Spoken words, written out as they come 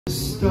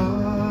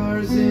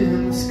stars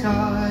in the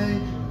sky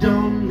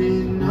don't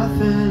mean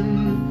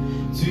nothing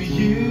to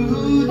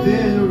you,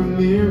 they're a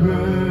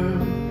mirror.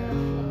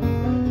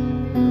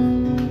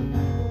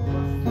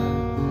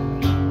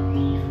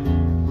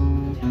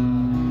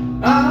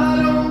 I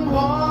don't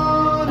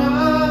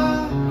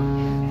wanna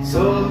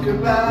talk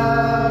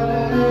about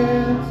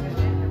it,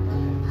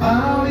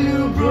 how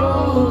you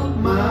broke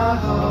my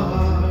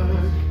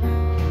heart.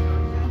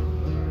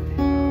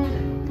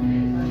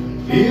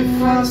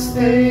 If I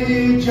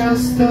stay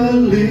just a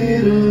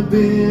little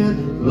bit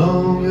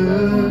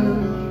longer,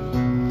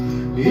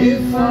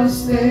 if I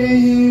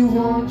stay,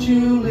 won't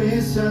you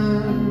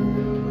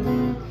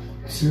listen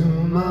to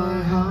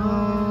my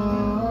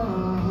heart?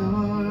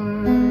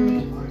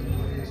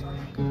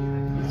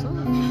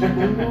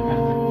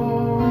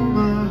 Oh,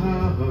 my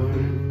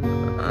heart.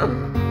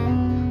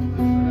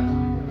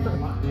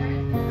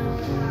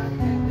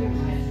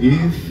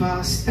 If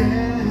I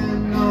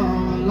stand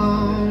all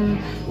alone,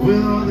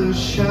 will the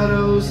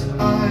shadows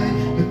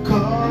hide the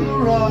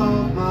color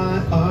of my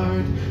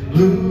heart?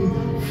 Blue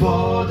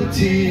for the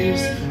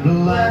tears,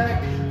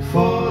 black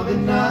for the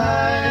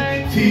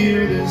night.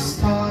 Fear the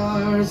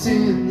stars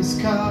in the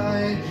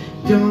sky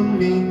don't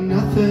mean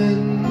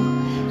nothing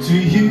to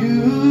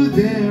you,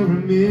 they're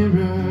a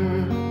mirror.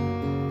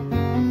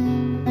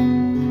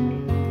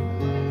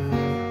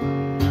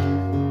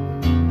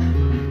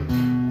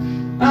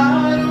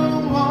 I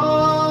don't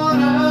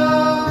wanna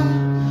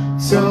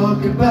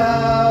talk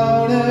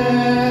about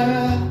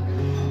it,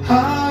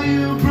 how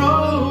you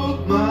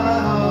broke my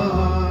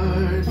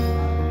heart.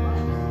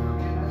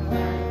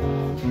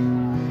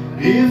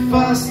 If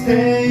I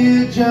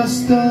stay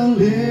just a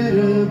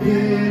little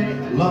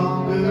bit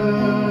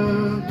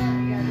longer,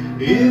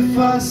 if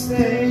I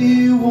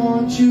stay,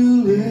 won't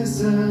you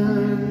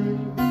listen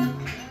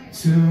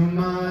to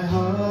my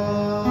heart?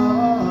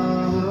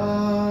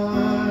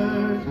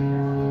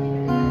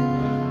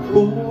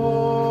 Oh,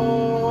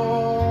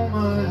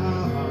 my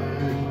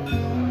heart.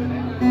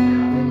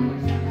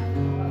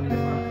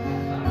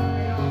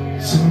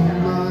 To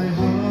my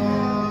heart.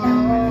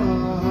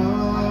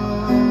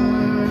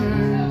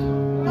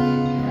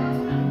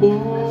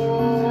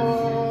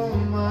 Oh,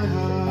 my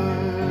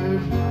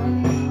heart.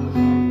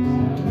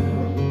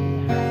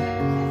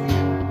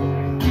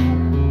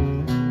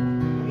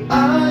 I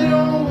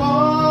don't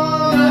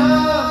wanna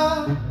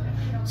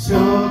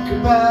talk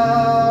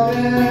about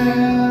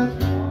it,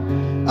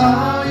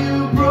 how you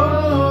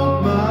broke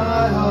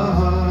my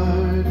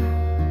heart.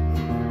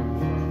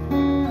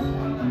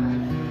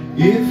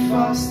 If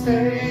I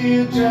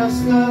stay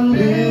just a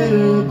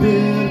little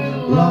bit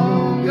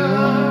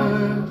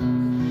longer,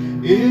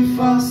 if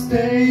I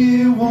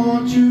stay,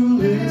 won't you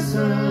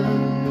listen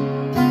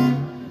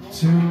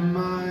to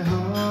my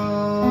heart?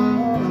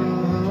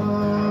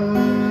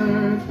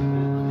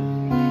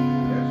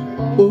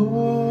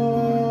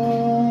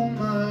 Oh,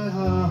 my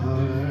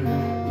heart.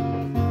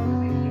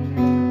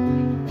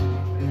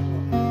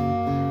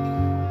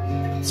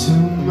 To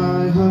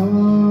my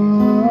heart.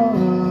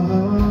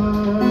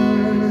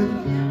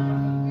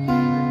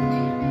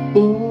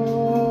 Oh.